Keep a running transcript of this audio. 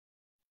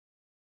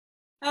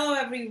Hello,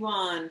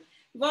 everyone.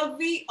 Well,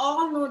 we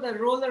all know the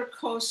roller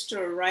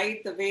coaster,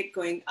 right? The weight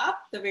going up,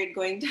 the weight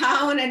going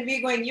down, and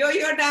we going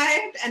yo-yo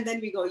diet, and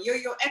then we go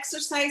yo-yo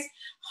exercise.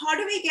 How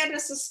do we get a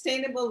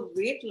sustainable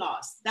weight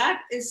loss?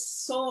 That is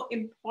so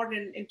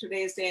important in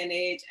today's day and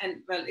age.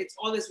 And well, it's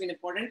always been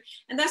important.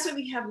 And that's why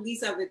we have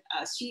Lisa with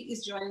us. She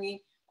is joining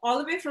me all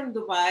the way from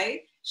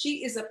Dubai.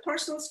 She is a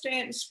personal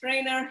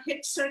trainer,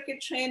 HIIT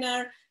circuit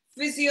trainer,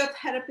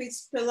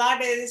 physiotherapist,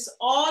 Pilates,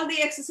 all the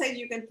exercise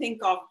you can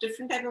think of,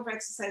 different type of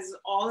exercises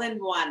all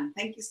in one.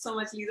 Thank you so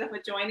much, Lisa,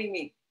 for joining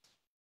me.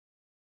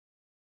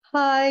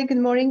 Hi, good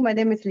morning. My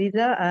name is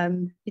Lisa.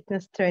 I'm a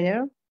fitness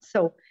trainer.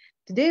 So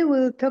today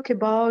we'll talk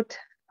about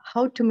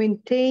how to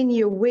maintain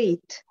your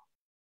weight,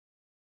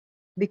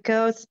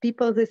 because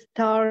people they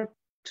start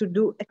to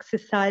do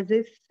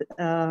exercises,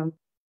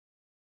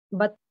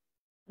 but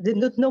they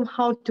don't know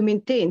how to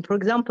maintain. For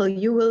example,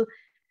 you will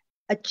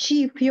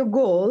achieve your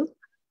goal.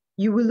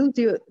 You will lose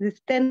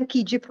this 10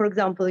 kg, for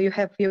example, you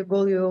have your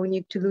goal, you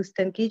need to lose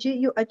 10 kg,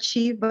 you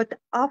achieve, but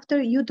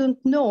after you don't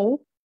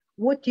know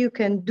what you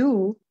can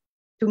do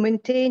to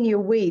maintain your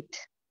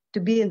weight,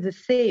 to be in the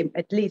same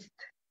at least.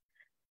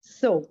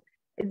 So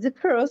at the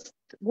first,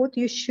 what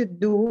you should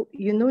do,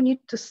 you no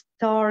need to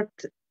start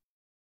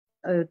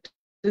to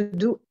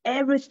do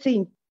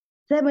everything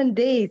 7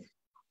 days,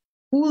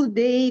 full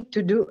day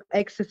to do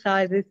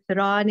exercises,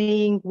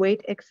 running,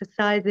 weight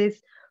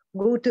exercises,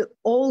 go to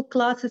all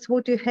classes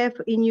what you have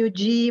in your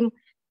gym.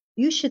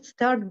 You should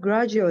start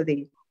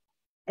gradually,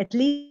 at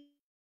least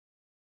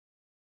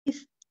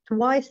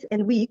twice a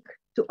week,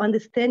 to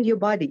understand your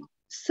body.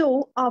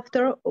 So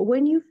after,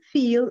 when you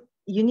feel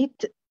you need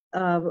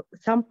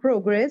some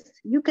progress,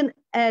 you can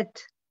add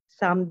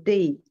some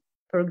day.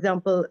 For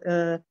example,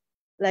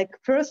 like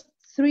first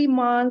 3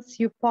 months,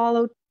 you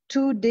follow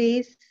 2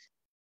 days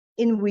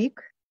in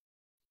week.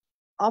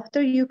 After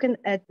you can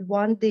add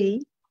 1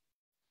 day.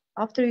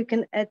 After you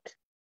can add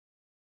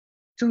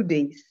 2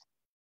 days.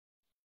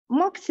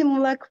 Maximum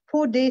like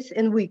 4 days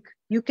in week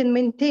you can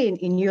maintain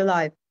in your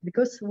life,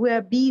 because we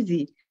are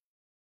busy.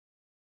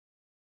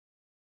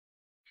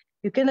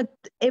 You cannot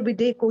every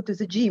day go to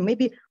the gym.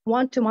 Maybe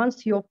 1-2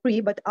 months you're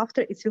free, but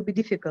after it will be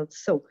difficult.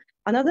 So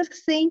another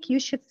thing, you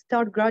should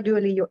start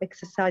gradually your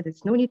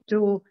exercises. No need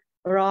to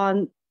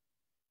run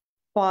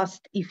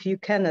fast if you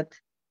cannot.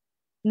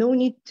 No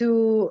need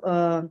to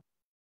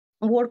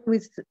work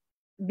with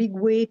big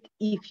weight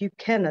if you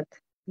cannot.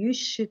 You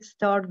should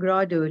start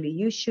gradually.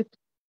 You should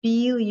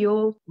feel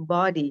your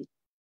body.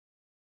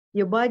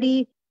 Your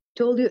body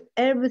told you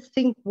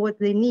everything what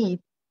they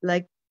need.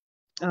 Like,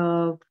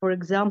 for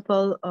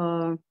example,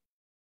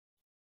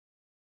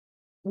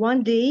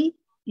 one day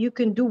you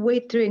can do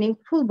weight training,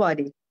 full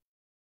body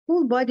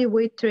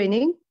weight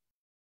training,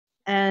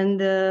 and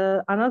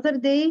another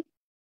day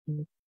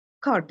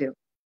cardio.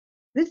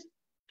 This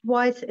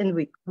twice in a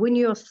week when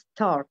you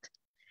start.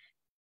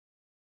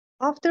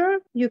 After,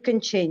 you can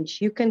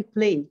change, you can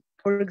play.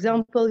 For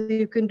example,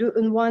 you can do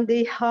in one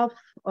day half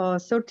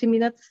 30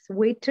 minutes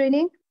weight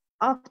training.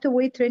 After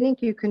weight training,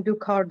 you can do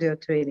cardio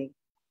training.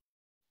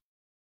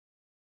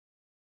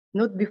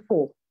 Not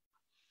before.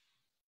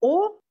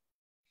 Or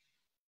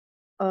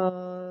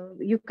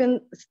you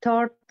can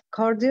start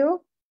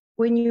cardio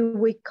when you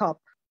wake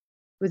up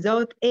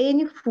without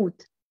any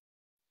food.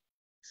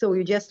 So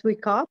you just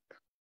wake up,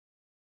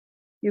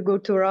 you go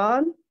to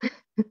run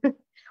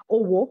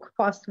or walk,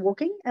 fast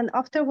walking. And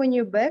after, when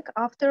you're back,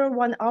 after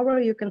 1 hour,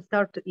 you can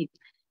start to eat.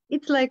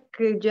 It's like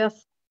it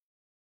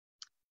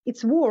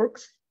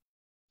works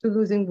to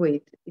losing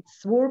weight. It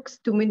works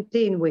to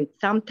maintain weight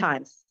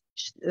sometimes.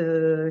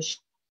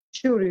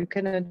 Sure, you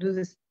cannot do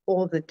this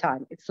all the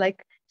time. It's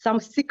like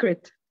some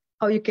secret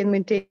how you can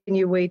maintain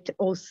your weight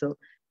also.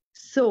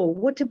 So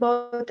what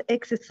about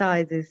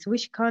exercises?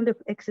 Which kind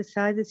of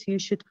exercises you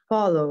should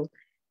follow?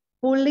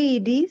 For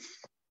ladies,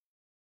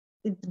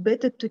 it's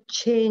better to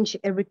change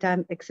every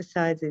time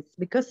exercises,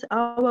 because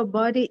our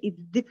body is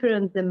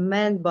different than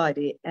man's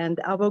body, and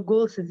our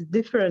goals is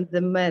different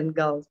than men's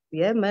goals.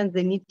 Yeah, men,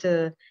 they need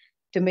to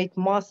make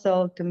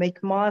muscle, to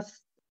make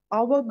mass.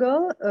 Our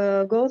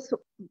goals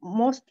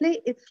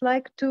mostly it's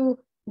like to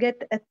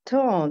get a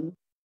tone,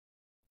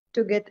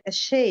 to get a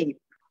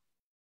shape.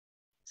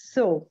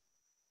 So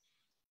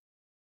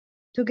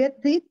to get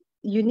it,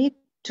 you need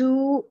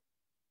to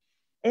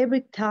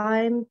every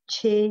time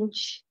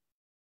change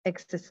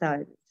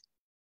exercises.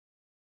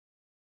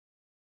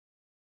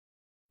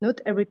 Not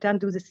every time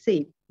do the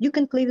same. You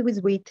can play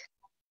with weight.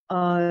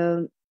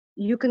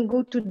 You can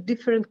go to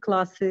different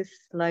classes.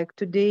 Like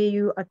today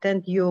you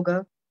attend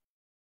yoga.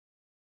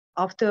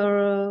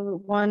 After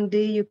 1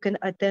 day you can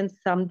attend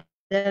some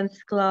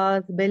dance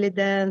class, belly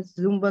dance,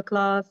 Zumba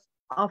class.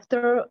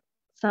 After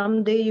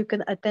some day you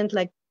can attend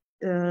like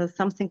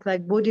something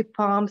like body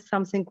pump,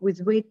 something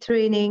with weight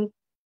training.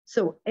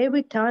 So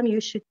every time you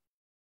should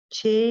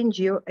change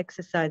your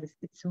exercises.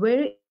 It's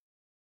very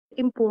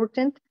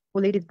important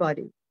for ladies'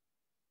 body.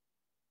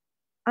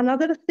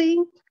 Another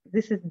thing,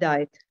 this is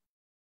diet.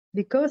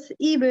 Because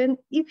even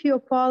if you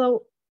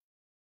follow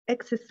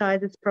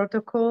exercises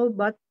protocol,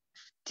 but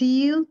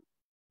still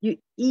you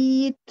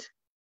eat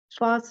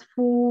fast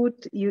food,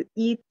 you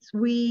eat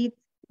sweets,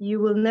 you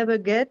will never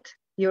get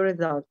your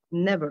result.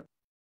 Never.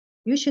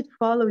 You should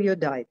follow your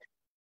diet.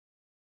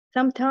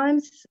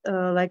 Sometimes,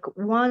 like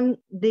one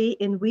day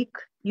in week,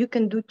 you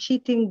can do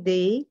cheating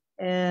day,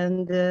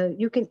 and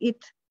you can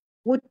eat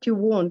what you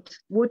want,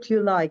 what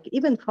you like,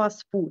 even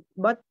fast food.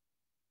 But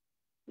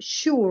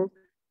sure,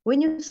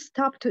 when you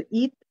stop to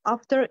eat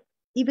after,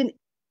 even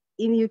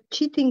in your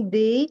cheating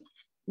day,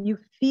 you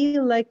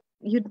feel like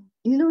you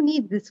don't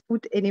need this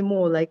food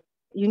anymore. Like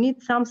you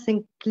need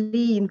something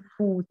clean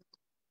food.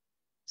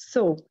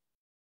 So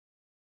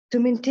to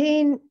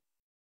maintain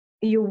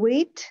your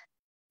weight,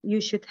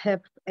 you should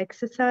have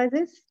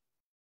exercises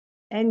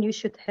and you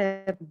should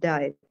have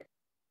diet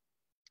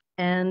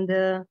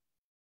and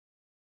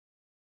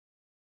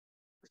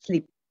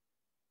sleep.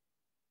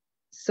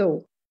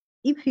 So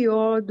if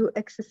you do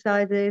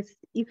exercises,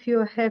 if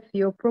you have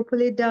your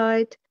properly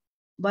diet,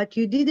 but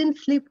you didn't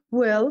sleep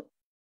well,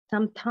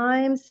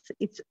 sometimes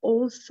it's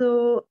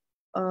also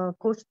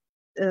cost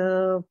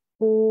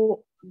for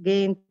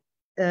gain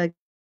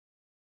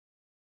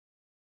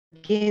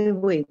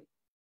weight,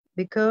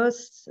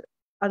 because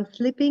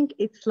unsleeping,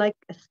 it's like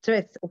a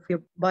stress of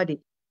your body.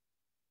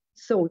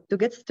 So to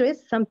get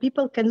stressed, some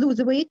people can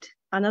lose weight,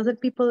 and other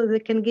people they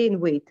can gain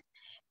weight.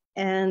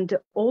 And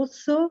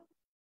also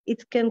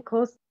it can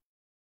cause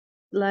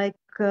like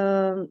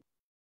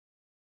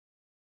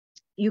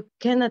you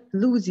cannot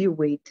lose your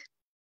weight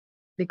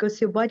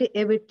because your body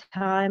every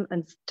time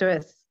and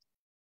stress.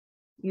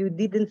 You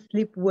didn't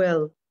sleep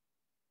well,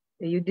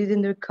 you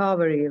didn't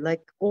recover.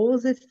 Like all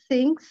these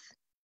things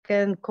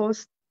can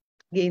cause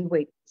gain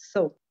weight.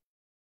 So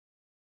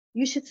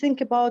you should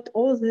think about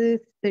all these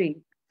three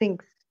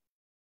things: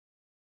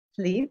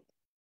 sleep,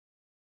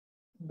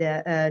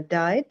 the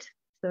diet,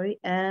 sorry,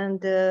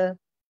 and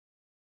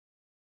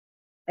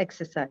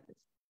exercises.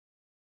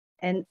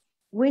 And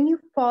when you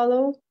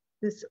follow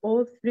this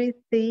all three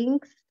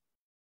things,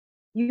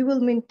 you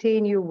will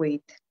maintain your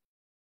weight.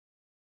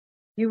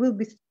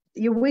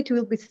 Your weight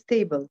will be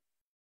stable.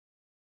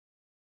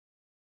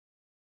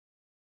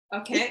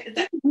 Okay.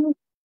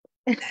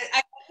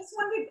 I just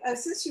wanted,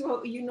 since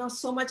you know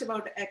so much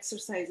about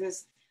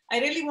exercises, I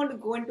really want to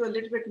go into a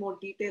little bit more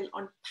detail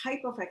on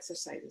type of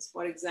exercises.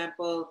 For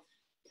example,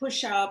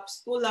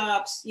 push-ups,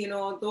 pull-ups, you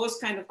know, those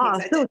kind of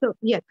things.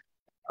 Yeah,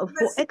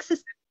 for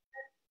exercises,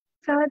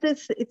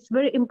 it's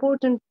very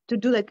important to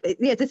do like,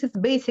 yeah, this is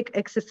basic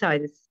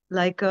exercises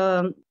like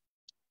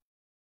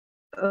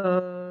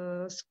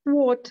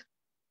squat,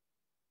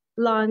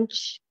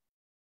 lunge,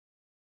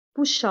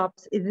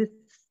 push-ups. It is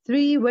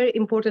three very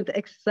important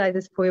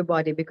exercises for your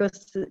body,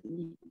 because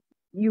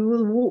you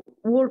will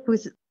work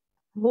with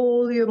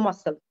whole your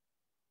muscle.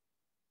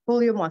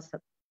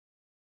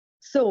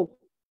 So,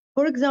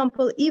 for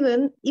example,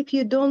 even if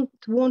you don't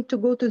want to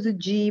go to the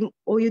gym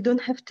or you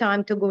don't have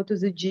time to go to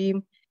the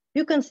gym,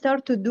 you can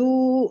start to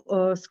do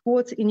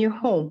squats in your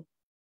home.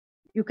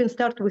 You can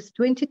start with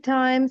 20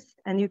 times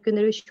and you can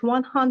reach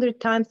 100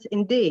 times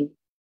in a day.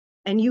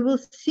 And you will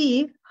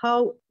see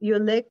how your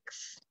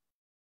legs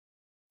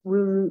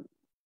will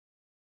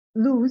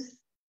lose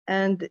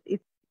and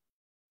it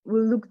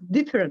will look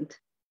different.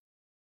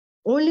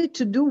 Only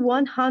to do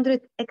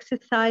 100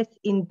 exercise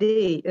in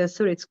day,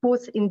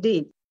 squats in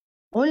day,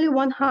 only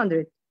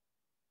 100.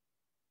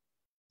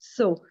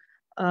 So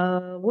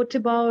what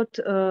about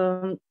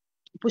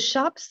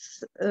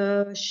push-ups?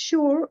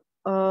 Sure,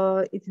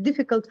 it's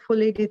difficult for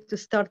ladies to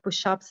start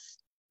push-ups,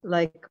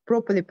 like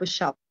properly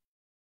push-up.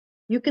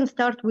 You can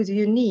start with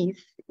your knees,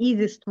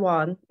 easiest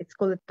one. It's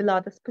called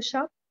Pilates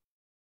push-up.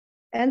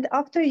 And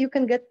after you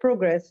can get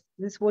progress.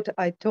 This is what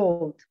I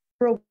told,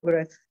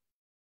 progress.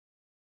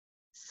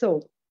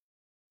 So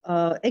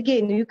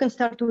again, you can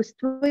start with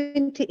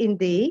 20 in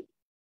day,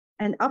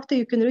 and after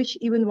you can reach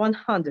even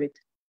 100.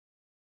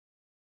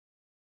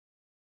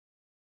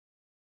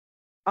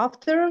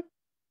 After,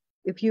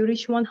 if you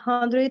reach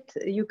 100,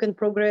 you can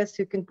progress,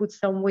 you can put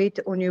some weight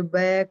on your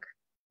back,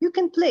 you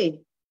can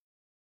play.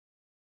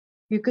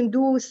 You can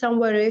do some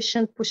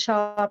variation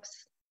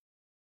push-ups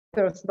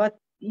first, but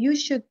you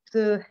should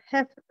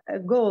have a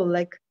goal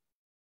like,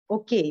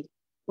 okay,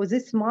 for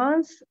this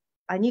month,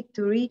 I need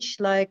to reach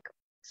like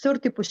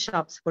 30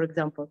 push-ups, for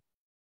example.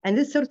 And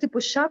these 30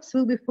 push-ups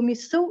will be for me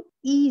so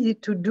easy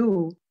to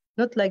do,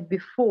 not like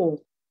before.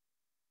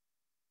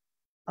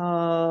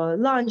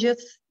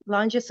 Lunges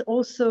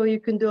also, you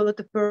can do a lot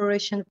of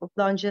variation of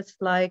lunges,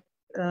 like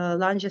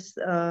lunges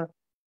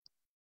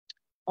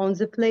on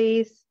the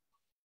place,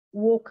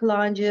 walk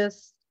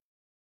lunges,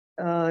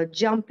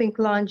 jumping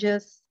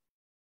lunges.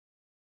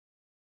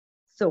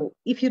 So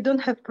if you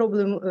don't have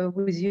problem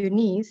with your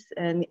knees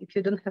and if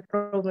you don't have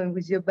problem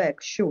with your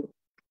back, sure.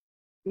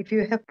 If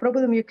you have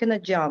problem, you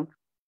cannot jump.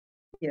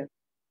 Yeah.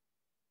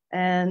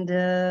 And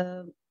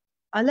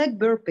I like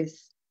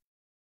burpees.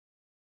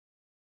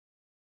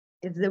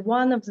 It's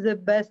one of the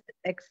best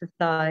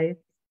exercise.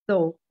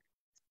 So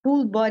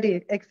full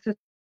body exercise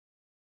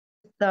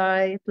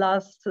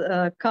plus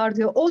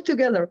cardio all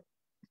together.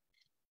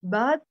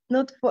 but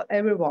not for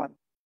everyone.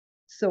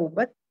 So,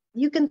 but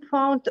you can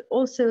find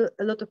also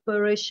a lot of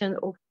variation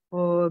of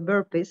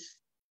burpees,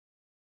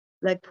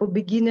 like for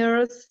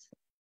beginners,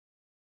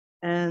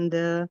 and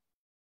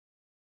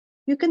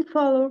you can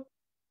follow.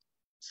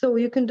 So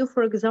you can do,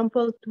 for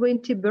example,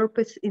 20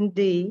 burpees in a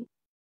day.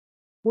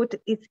 What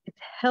it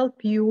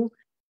help you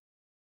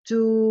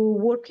to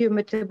work your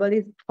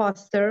metabolism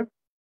faster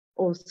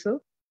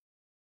also.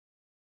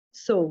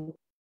 So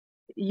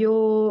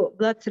your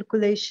blood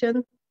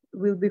circulation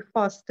will be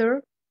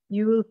faster.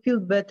 You will feel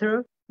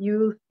better. You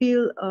will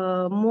feel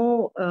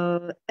more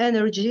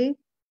energy.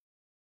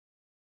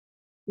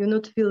 You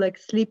not feel like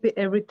sleepy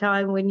every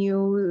time when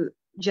you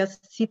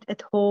just sit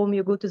at home.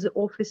 You go to the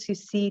office, you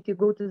sit. You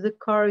go to the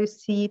car, you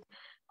sit.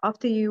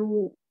 After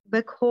you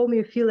back home,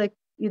 you feel like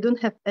you don't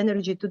have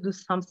energy to do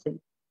something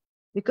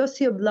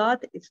because your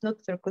blood is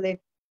not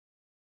circulating.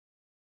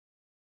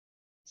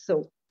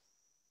 So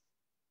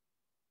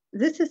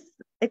this is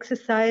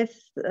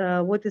exercise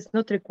what is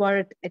not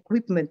required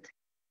equipment.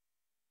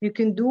 You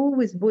can do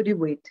with body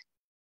weight.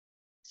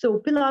 So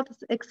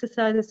Pilates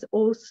exercises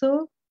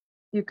also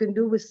you can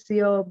do with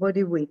your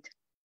body weight.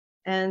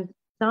 And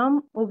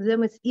some of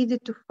them is easy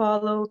to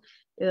follow.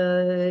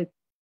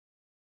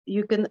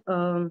 You can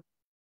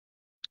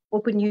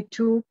open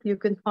YouTube. You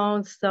can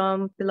find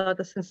some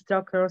Pilates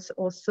instructors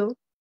also.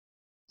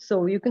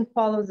 So you can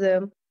follow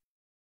them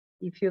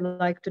if you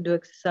like to do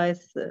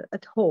exercise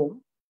at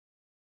home.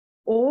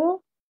 Or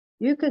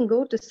you can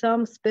go to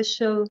some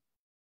special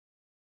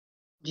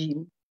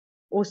gym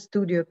or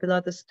studio,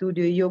 Pilates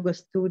studio, yoga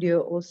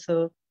studio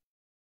also.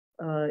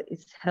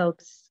 It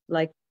helps,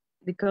 like,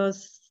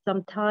 because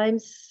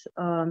sometimes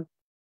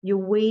your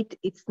weight,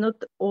 it's not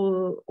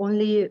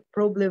only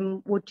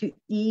problem what you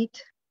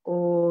eat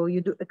or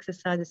you do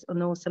exercises or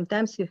no.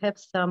 Sometimes you have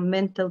some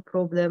mental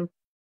problem,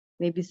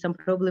 maybe some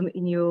problem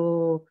in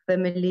your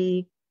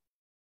family,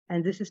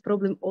 and this is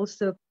problem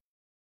also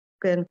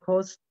can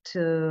cause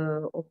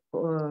of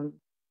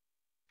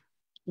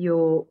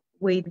your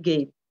weight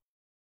gain.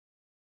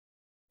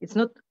 It's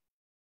not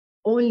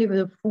only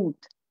the food,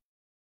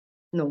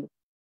 no.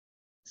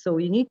 So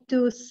you need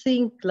to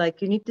think,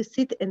 like you need to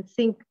sit and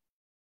think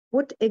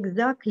what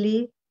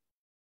exactly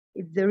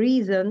is the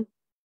reason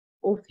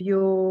of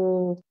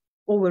your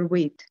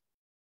overweight.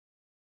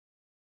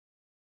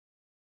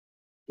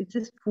 Is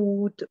this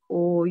food,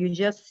 or you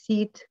just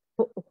sit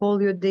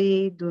whole your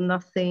day, do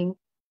nothing,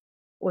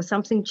 or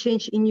something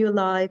changed in your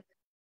life?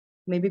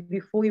 Maybe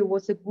before you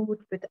was a good,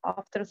 but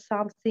after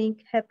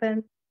something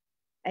happened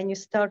and you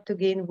start to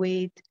gain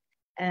weight.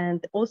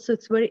 And also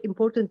it's very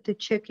important to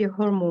check your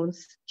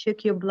hormones,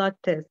 check your blood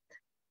test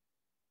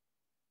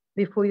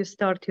before you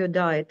start your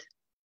diet.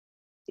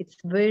 It's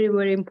very,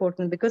 very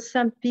important because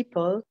some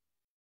people,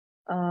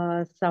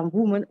 some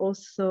women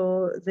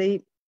also,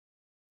 they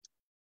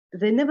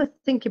never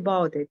think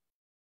about it.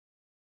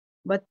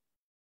 But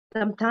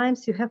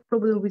sometimes you have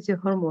problem with your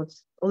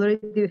hormones. Already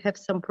you have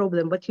some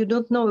problem, but you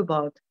don't know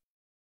about.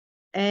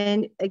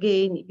 And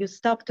again, you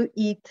stop to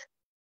eat.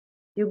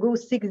 You go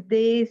 6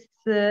 days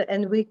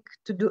and week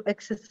to do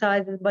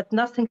exercises, but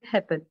nothing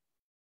happened.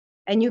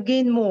 And you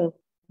gain more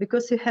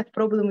because you have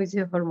problem with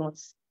your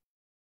hormones.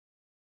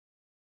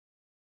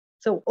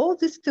 So all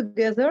this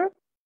together,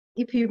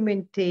 if you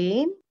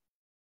maintain,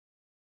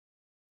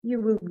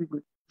 you will be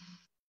good.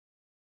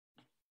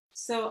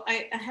 So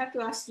I have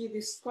to ask you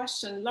this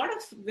question. A lot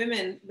of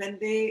women, when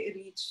they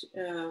reach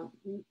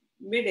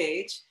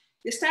mid-age,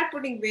 they start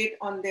putting weight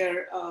on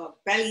their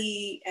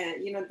belly,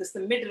 and this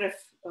the midriff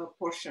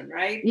portion,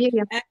 right?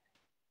 Yeah. And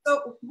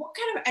so what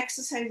kind of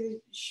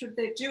exercises should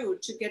they do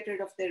to get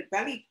rid of their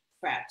belly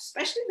fat,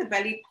 especially the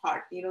belly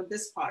part,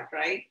 this part,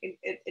 right?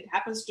 It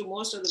happens to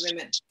most of the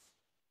women.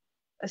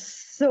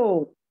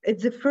 So at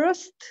the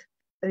first,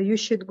 you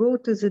should go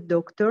to the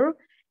doctor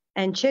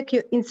and check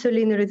your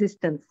insulin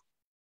resistance.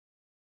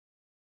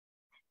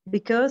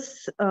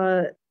 Because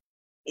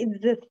in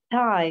the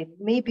time,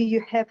 maybe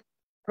you have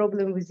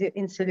problem with your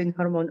insulin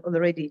hormone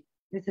already.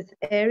 This is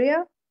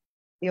area,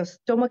 your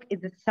stomach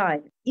is the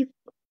sign. If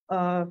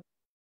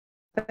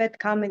fat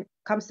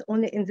comes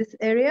only in this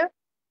area,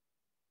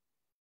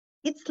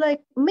 it's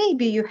like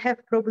maybe you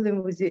have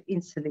problem with your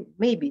insulin,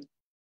 maybe.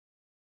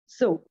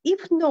 So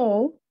if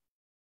no,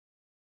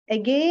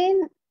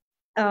 again,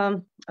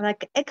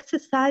 like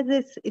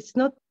exercises, it's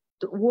not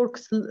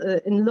works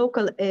in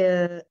local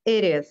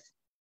areas.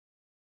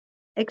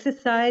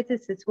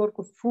 Exercises, it's work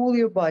of full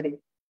your body.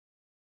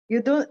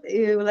 You don't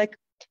like,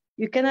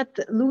 you cannot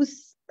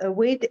lose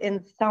weight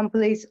in some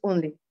place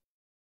only.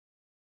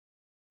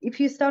 If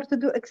you start to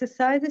do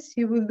exercises,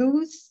 you will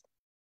lose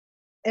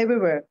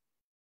everywhere.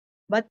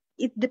 But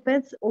it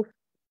depends of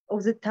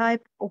the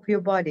type of your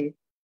body.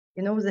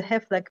 They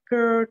have like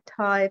pear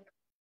type,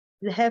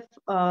 they have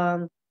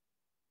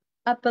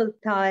apple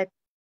type.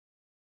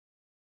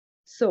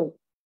 So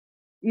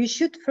you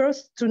should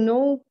first to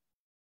know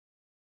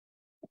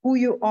who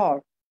you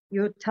are,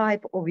 your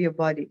type of your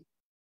body.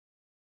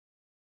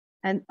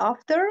 And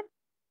after,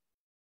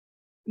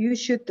 you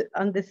should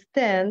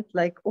understand,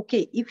 like,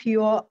 okay, if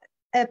you are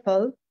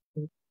apple,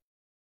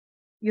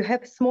 you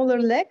have smaller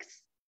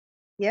legs,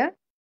 yeah,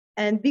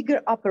 and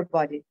bigger upper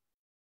body.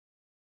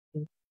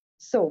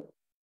 So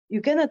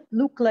you cannot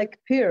look like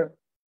pear,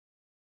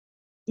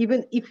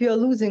 even if you are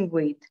losing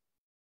weight.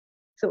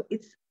 So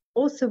it's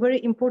also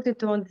very important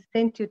to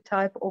understand your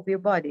type of your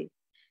body.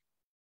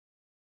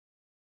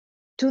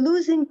 To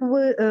losing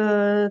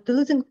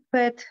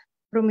fat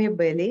from your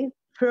belly,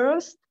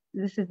 first,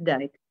 this is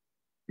diet.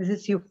 This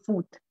is your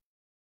food.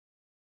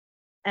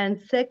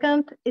 And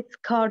second, it's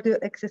cardio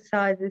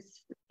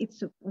exercises,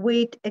 it's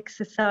weight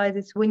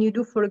exercises. When you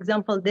do, for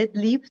example,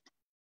 deadlift,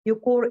 your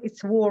core,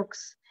 it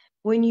works.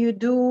 When you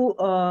do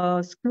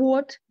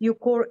squat, your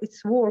core, it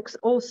works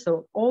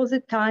also. All the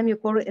time, your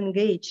core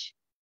engage.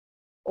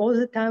 All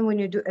the time when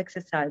you do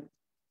exercise.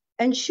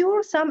 And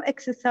sure, some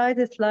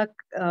exercises like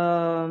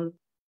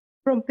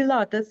from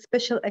Pilates,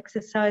 special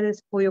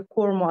exercises for your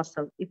core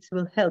muscle, it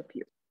will help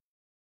you.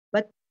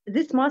 But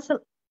this muscle,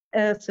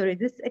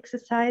 these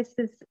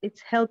exercises,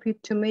 it's help you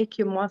to make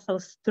your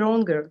muscles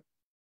stronger.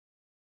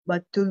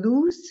 But to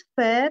lose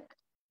fat,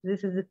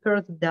 this is the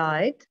first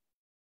diet,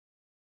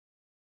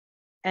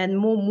 and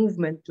more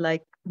movement,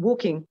 like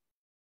walking.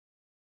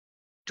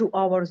 2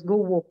 hours, go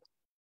walk.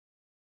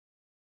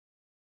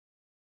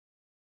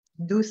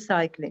 Do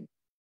cycling.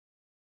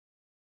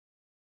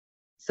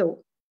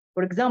 So,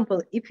 for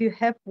example, if you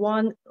have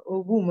one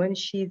woman,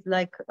 she's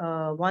like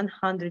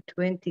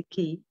 120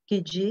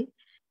 kg,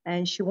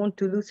 and she wants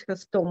to lose her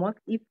stomach,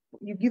 if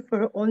you give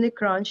her only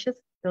crunches,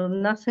 there will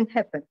nothing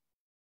happen.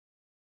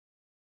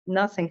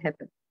 Nothing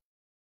happen.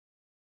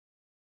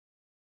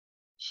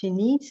 She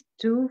needs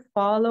to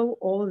follow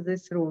all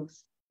these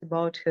rules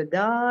about her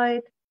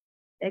diet,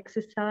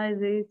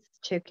 exercises,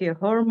 check your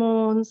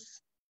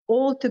hormones,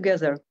 all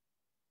together.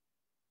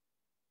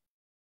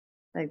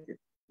 Like this.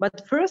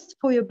 But first,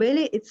 for your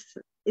belly, it's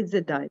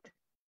the diet.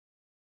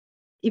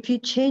 If you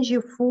change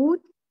your food,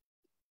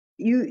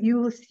 you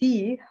will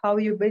see how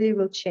your belly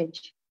will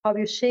change, how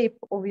your shape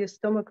of your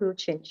stomach will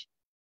change.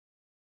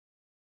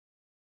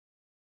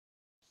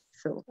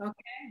 So,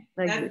 Okay,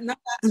 like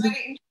that's very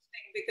interesting,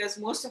 because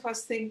most of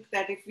us think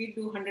that if we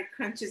do 100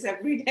 crunches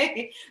every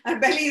day, our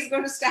belly is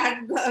going to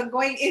start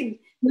going in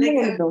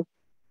like a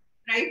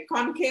right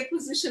concave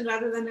position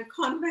rather than a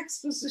convex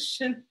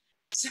position.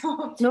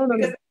 So no.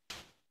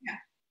 Yeah.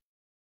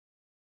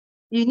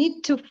 You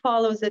need to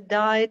follow the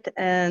diet,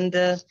 and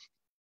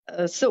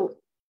so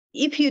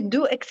if you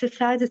do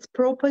exercises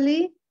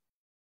properly,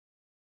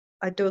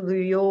 I told you,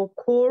 your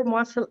core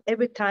muscle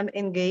every time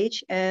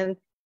engage, and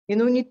you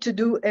don't need to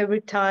do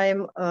every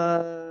time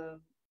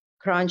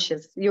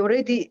crunches. You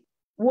already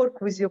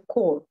work with your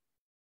core.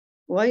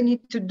 Why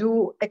need to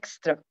do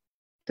extra?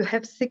 To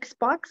have 6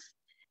 packs?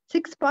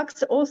 6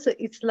 packs also,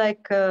 it's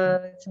like,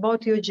 it's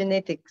about your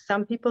genetics.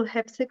 Some people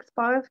have 6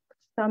 packs,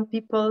 some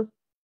people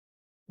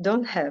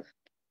don't have.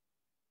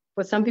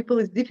 For some people,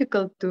 it's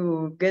difficult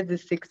to get the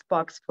 6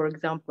 packs, for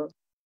example,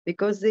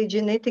 because the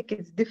genetic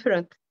is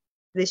different.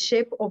 The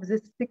shape of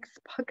the 6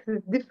 pack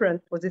is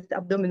different for this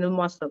abdominal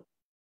muscle.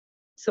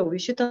 So we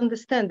should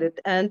understand it.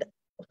 And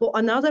for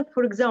another,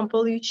 for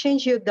example, you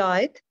change your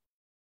diet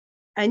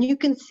and you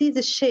can see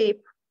the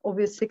shape of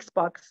your 6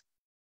 packs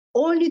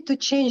only to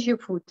change your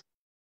food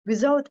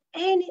without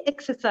any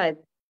exercise.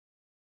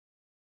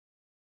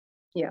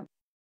 Yeah.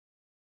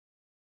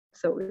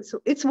 So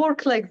it's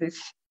work like this.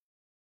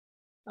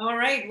 All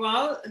right.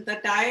 Well, the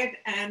diet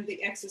and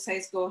the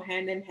exercise go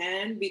hand in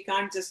hand. We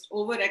can't just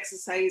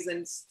over-exercise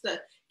and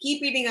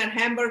keep eating our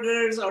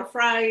hamburgers or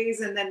fries,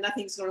 and then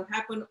nothing's going to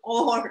happen.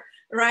 Or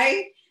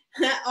right,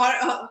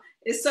 or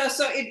it's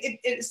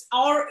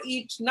or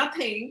eat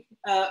nothing.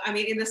 I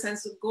mean, in the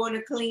sense of go on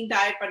a clean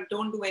diet but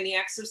don't do any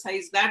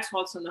exercise. That's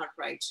also not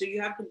right. So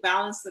you have to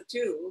balance the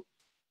two,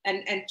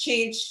 and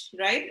change.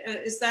 Right?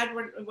 Is that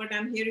what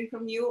I'm hearing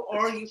from you?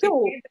 Or you can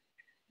clean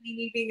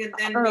eating and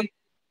then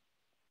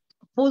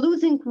for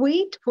losing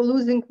weight,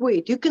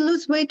 you can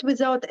lose weight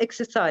without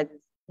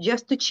exercises,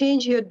 just to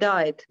change your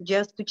diet,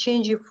 just to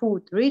change your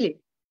food, really.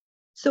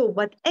 So,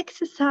 but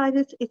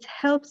exercises, it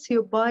helps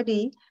your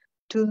body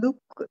to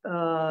look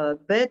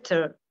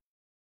better,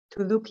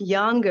 to look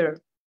younger.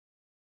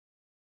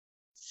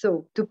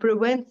 So, to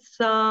prevent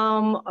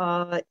some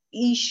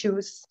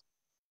issues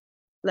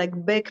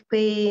like back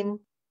pain,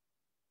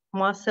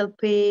 muscle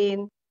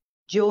pain,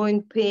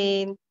 joint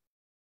pain.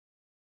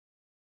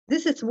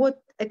 This is what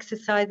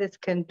exercises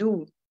can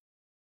do.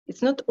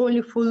 It's not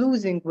only for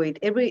losing weight.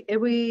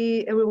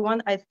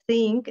 Everyone, I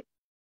think,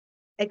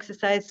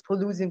 exercise for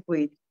losing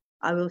weight.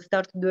 I will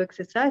start to do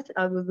exercise,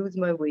 I will lose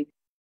my weight.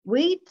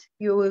 Weight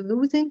you are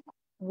losing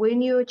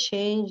when you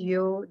change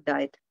your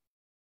diet.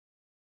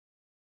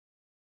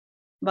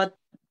 But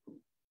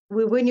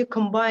when you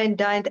combine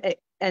diet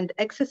and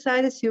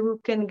exercises,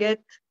 you can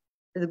get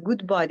a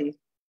good body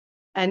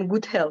and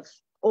good health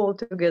all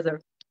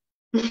together.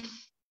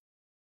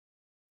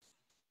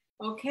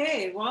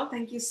 Okay, well,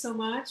 thank you so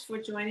much for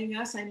joining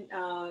us. And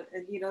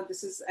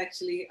this is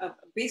actually a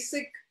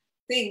basic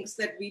things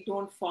that we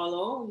don't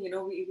follow. You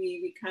know,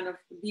 we kind of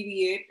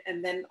deviate,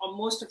 and then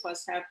most of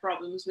us have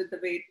problems with the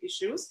weight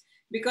issues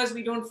because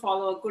we don't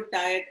follow a good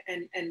diet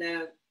and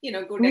you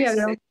know, good Yeah,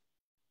 exercise.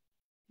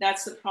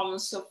 That's the problem.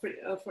 So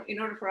in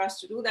order for us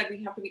to do that,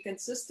 we have to be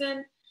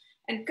consistent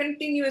and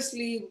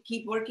continuously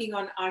keep working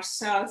on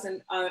ourselves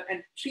and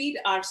treat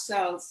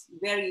ourselves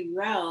very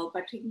well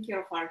by taking care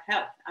of our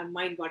health, our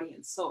mind, body,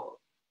 and soul,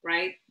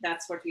 right?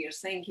 That's what we are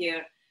saying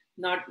here.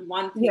 Not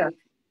one thing yeah,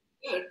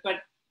 good,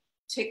 but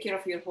take care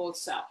of your whole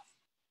self.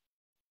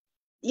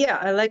 yeah.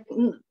 I like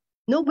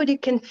nobody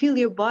can feel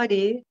your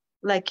body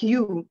like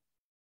you.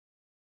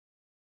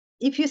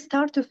 If you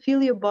start to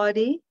feel your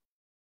body,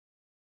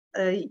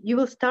 you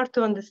will start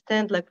to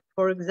understand, like,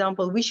 for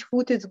example, which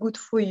food is good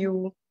for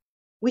you,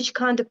 which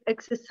kind of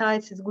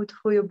exercise is good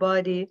for your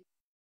body.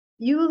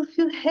 You will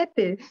feel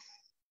happy,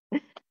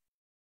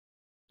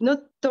 not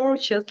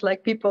tortured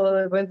like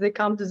people when they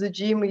come to the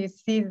gym. You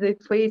see their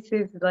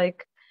faces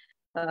like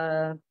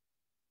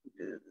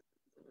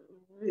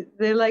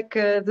they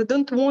they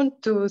don't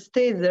want to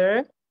stay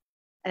there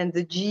and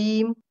the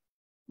gym,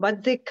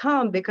 but they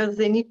come because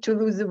they need to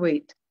lose the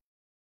weight.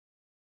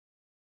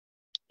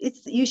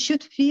 You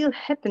should feel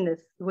happiness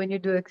when you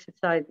do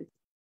exercises,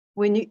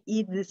 when you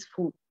eat this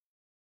food.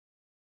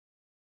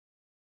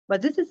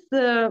 But this is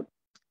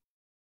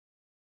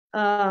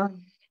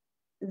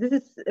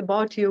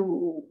about your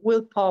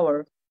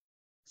willpower.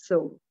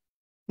 So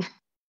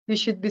you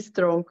should be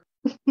strong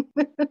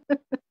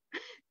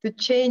to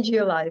change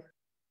your life.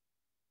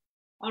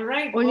 All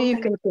right. Only Well, you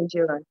can change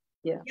your life.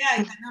 Yeah. Yeah,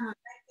 no,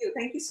 thank you.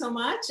 Thank you so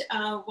much.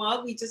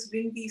 Well, we just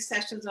bring these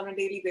sessions on a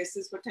daily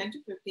basis for 10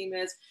 to 15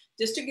 minutes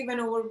just to give an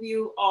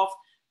overview of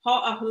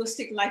how a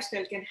holistic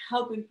lifestyle can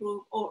help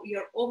improve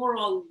your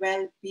overall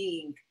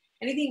well-being.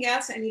 Anything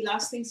else? Any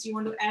last things you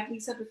want to add,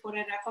 Lisa, before I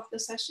wrap up the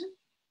session?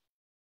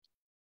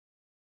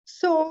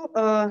 So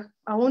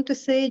I want to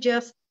say,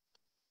 just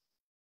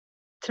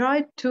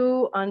try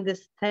to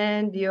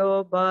understand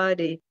your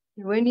body.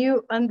 When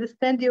you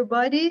understand your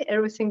body,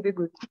 everything will be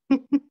good.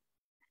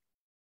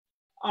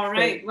 All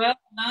right. Well,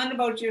 learn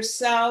about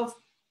yourself.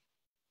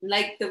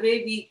 Like the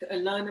way we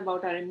learn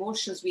about our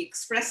emotions, we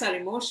express our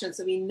emotions,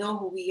 so we know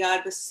who we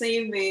are. The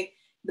same way,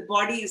 the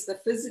body is the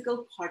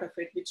physical part of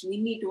it, which we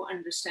need to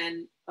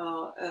understand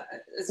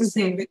as the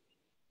same way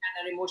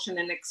our emotion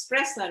and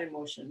express our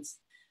emotions,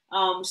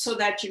 so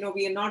that, you know,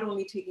 we are not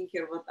only taking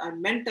care of our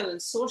mental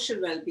and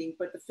social well-being,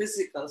 but the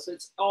physical. So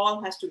it's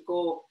all has to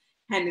go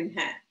hand in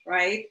hand,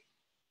 right?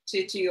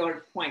 To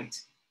your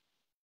point.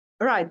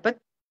 Right, but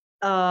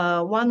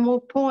one more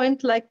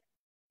point, like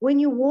when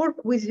you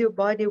work with your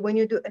body, when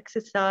you do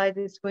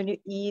exercises, when you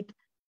eat,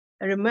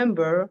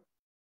 remember,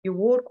 you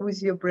work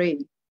with your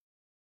brain,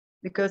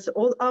 because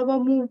all our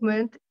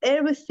movement,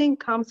 everything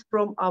comes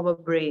from our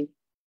brain.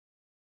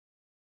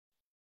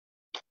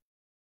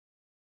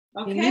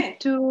 Okay. You need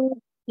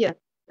to, yeah,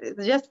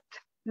 just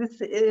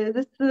this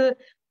is a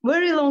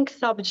very long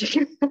subject.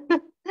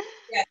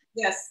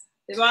 Yes.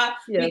 Well,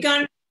 Yeah. we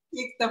can't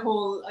take the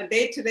whole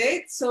day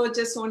today. So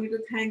just wanted to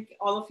thank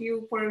all of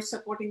you for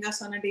supporting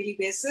us on a daily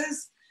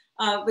basis.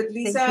 With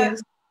Lisa,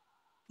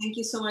 thank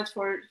you so much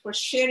for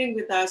sharing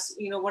with us,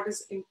 you know, what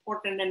is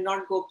important and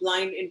not go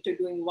blind into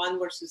doing one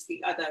versus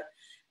the other.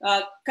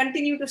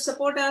 Continue to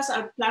support us.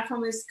 Our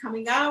platform is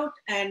coming out,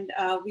 and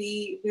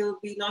we will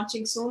be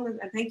launching soon.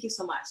 And thank you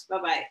so much.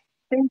 Bye-bye.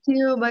 Thank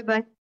you.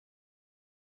 Bye-bye.